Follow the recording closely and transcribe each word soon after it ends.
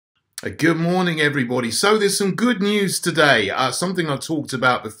Good morning, everybody. So there's some good news today. Something I talked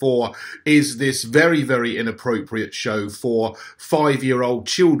about before is this very, very inappropriate show for 5-year-old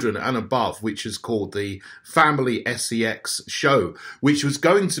children and above, which is called the Family SEX show, which was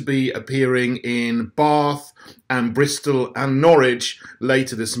going to be appearing in Bath and Bristol and Norwich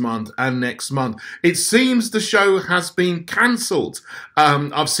later this month and next month. It seems the show has been cancelled.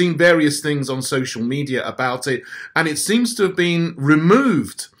 I've seen various things on social media about it, and it seems to have been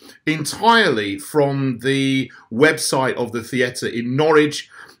removed entirely from the website of the theatre in Norwich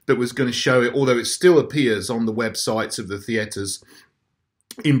that was going to show it, although it still appears on the websites of the theatres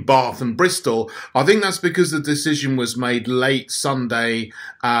in Bath and Bristol. I think that's because the decision was made late Sunday.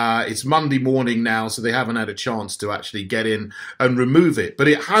 It's Monday morning now, so they haven't had a chance to actually get in and remove it. But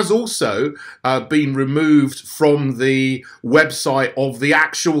it has also been removed from the website of the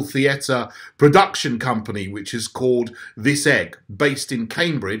actual theatre production company, which is called ThisEgg, based in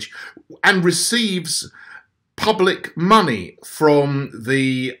Cambridge, and receives public money from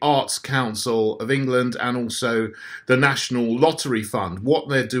the Arts Council of England and also the National Lottery Fund. What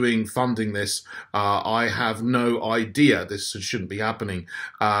they're doing funding this, I have no idea. This shouldn't be happening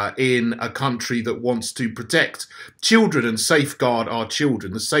in a country that wants to protect children and safeguard our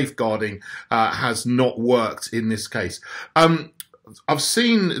children. The safeguarding has not worked in this case. I've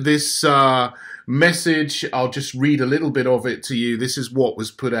seen this message. I'll just read a little bit of it to you. This is what was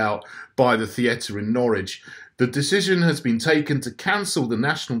put out by the theatre in Norwich. The decision has been taken to cancel the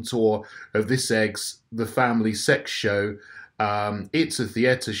national tour of ThisEgg's The Family Sex Show. It's a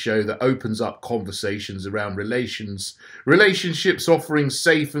theatre show that opens up conversations around relationships, offering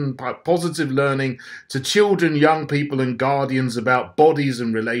safe and positive learning to children, young people and guardians about bodies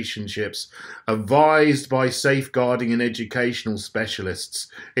and relationships, advised by safeguarding and educational specialists,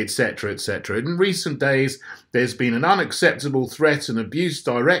 etc., etc. In recent days, there's been an unacceptable threat and abuse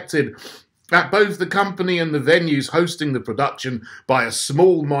directed at both the company and the venues hosting the production by a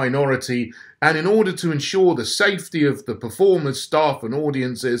small minority, and in order to ensure the safety of the performers, staff and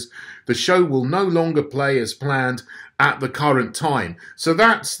audiences, the show will no longer play as planned at the current time. So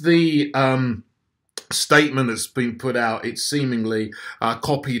that's the statement that's been put out. It's seemingly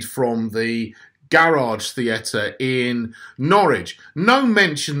copied from the Garage Theatre in Norwich. No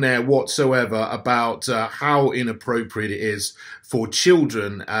mention there whatsoever about how inappropriate it is for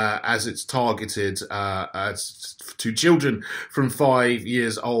children as it's targeted as to children from 5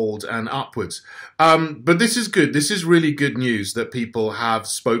 years old and upwards. But this is good. This is really good news that people have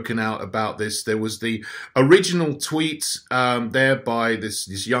spoken out about this. There was the original tweet there by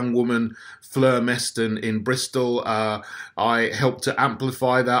this young woman, Fleur Meston in Bristol. I helped to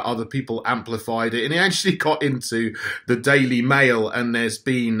amplify that. Other people amplified it. And it actually got into the Daily Mail. And there's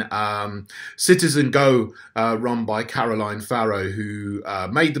been Citizen Go run by Caroline Farrow, who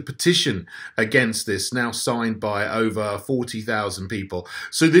made the petition against this, now signed by over 40,000 people.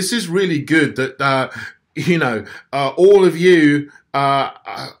 So this is really good that, all of you,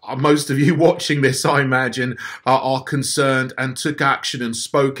 most of you watching this, I imagine, are concerned and took action and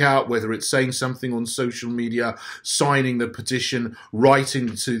spoke out, whether it's saying something on social media, signing the petition,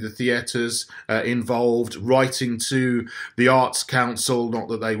 writing to the theatres involved, writing to the Arts Council, not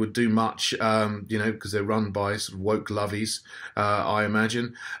that they would do much, because they're run by sort of woke lovies, I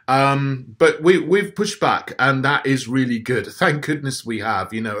imagine. But we've pushed back, and that is really good. Thank goodness we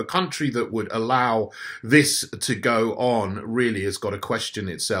have. A country that would allow this to go on really has got to question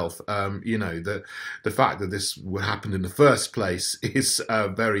itself. The fact that this would happen in the first place is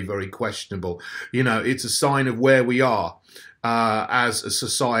very, very questionable. It's a sign of where we are as a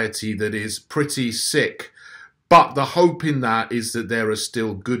society that is pretty sick. But the hope in that is that there are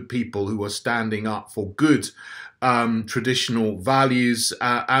still good people who are standing up for good traditional values,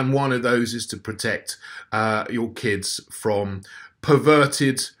 and one of those is to protect your kids from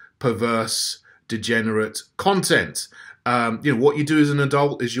perverted, perverse, degenerate content. What you do as an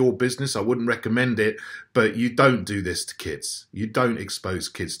adult is your business. I wouldn't recommend it, but you don't do this to kids. You don't expose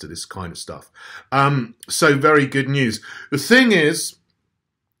kids to this kind of stuff. So very good news. The thing is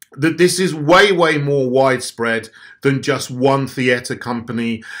that this is way, way more widespread than just one theatre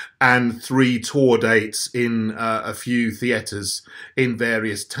company and 3 tour dates in a few theatres in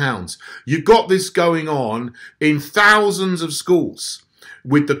various towns. You've got this going on in thousands of schools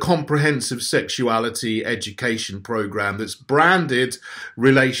with the comprehensive sexuality education program that's branded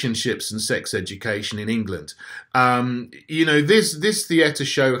relationships and sex education in England. This theatre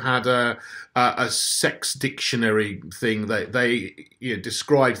show had a sex dictionary thing that they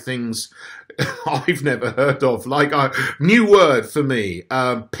described things I've never heard of, like a new word for me,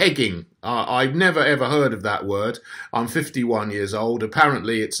 pegging. I've never ever heard of that word. I'm 51 years old.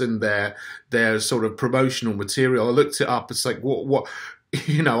 Apparently it's in their sort of promotional material. I looked it up. It's like, what,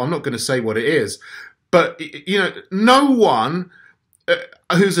 you know, I'm not going to say what it is, but, you know, no one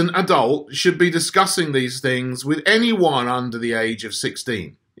who's an adult should be discussing these things with anyone under the age of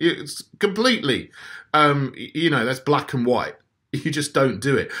 16. It's completely, you know, that's black and white. You just don't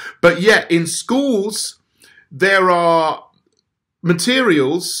do it. But yet in schools, there are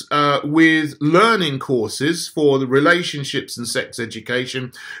materials with learning courses for the relationships and sex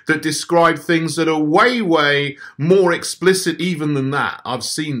education that describe things that are way, way more explicit even than that. I've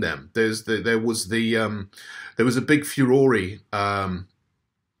seen them. There was a big furore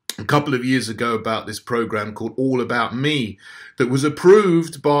a couple of years ago about this program called All About Me that was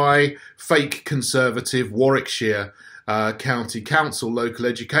approved by fake conservative Warwickshire County Council Local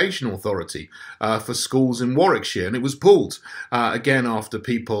Education Authority for schools in Warwickshire, and it was pulled again after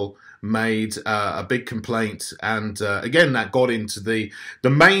people made a big complaint, and again that got into the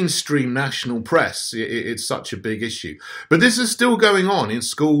mainstream national press. It's such a big issue, but this is still going on in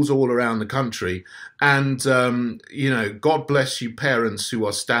schools all around the country, and you know, God bless you parents who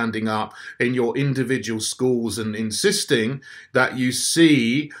are standing up in your individual schools and insisting that you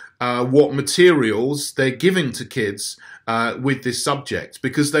see what materials they're giving to kids with this subject,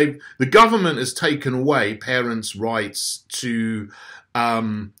 because the government has taken away parents' rights to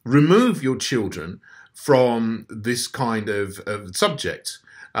remove your children from this kind of subject,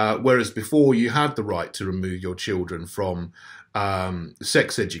 whereas before you had the right to remove your children from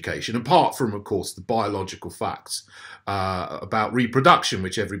sex education, apart from, of course, the biological facts about reproduction,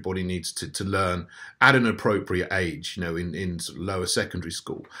 which everybody needs to learn at an appropriate age, you know, in sort of lower secondary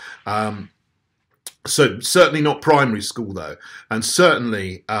school. So certainly not primary school, though, and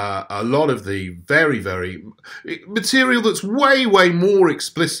certainly a lot of the very, very material that's way, way more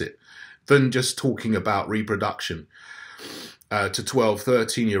explicit than just talking about reproduction to 12,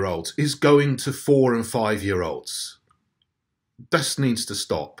 13-year-olds is going to 4- and 5-year-olds. This needs to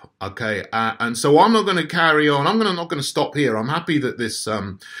stop, okay? And so I'm not going to carry on. I'm not going to stop here. I'm happy that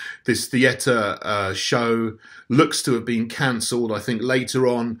this theatre show looks to have been cancelled. I think later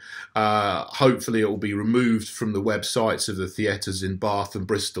on, hopefully it will be removed from the websites of the theatres in Bath and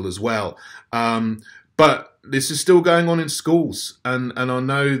Bristol as well. But this is still going on in schools, and I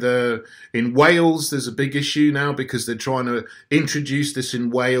know in Wales there's a big issue now because they're trying to introduce this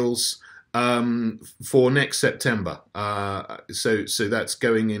in Wales for next September. So that's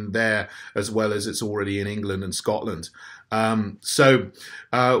going in there as well as it's already in England and Scotland. So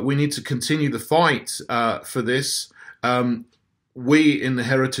we need to continue the fight for this. We in the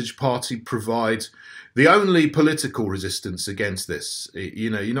Heritage Party provide the only political resistance against this. You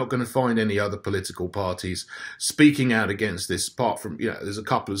know, you're not going to find any other political parties speaking out against this, apart from, you know, there's a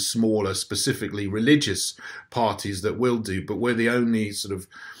couple of smaller, specifically religious parties that will do, but we're the only sort of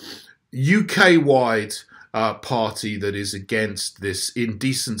UK-wide party that is against this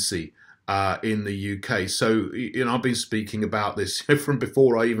indecency in the UK. So, you know, I've been speaking about this from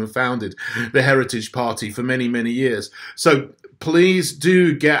before I even founded the Heritage Party for many, many years. So please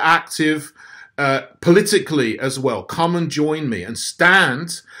do get active politically as well. Come and join me and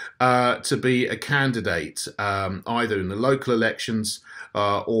stand to be a candidate either in the local elections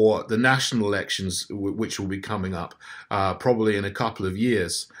or the national elections, which will be coming up probably in a couple of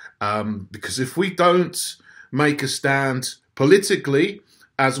years. Because if we don't make a stand politically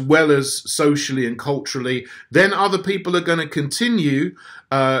as well as socially and culturally, then other people are going to continue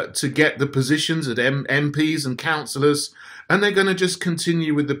to get the positions at MPs and councillors, and they're going to just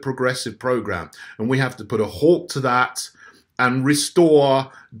continue with the progressive programme. And we have to put a halt to that and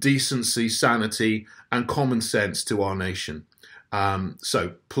restore decency, sanity and common sense to our nation.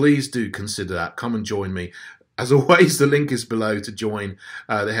 So please do consider that. Come and join me. As always, the link is below to join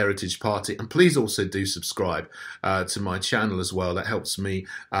the Heritage Party. And please also do subscribe to my channel as well. That helps me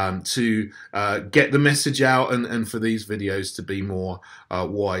to get the message out and for these videos to be more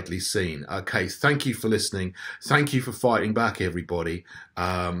widely seen. Okay, thank you for listening. Thank you for fighting back, everybody.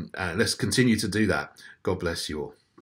 Let's continue to do that. God bless you all.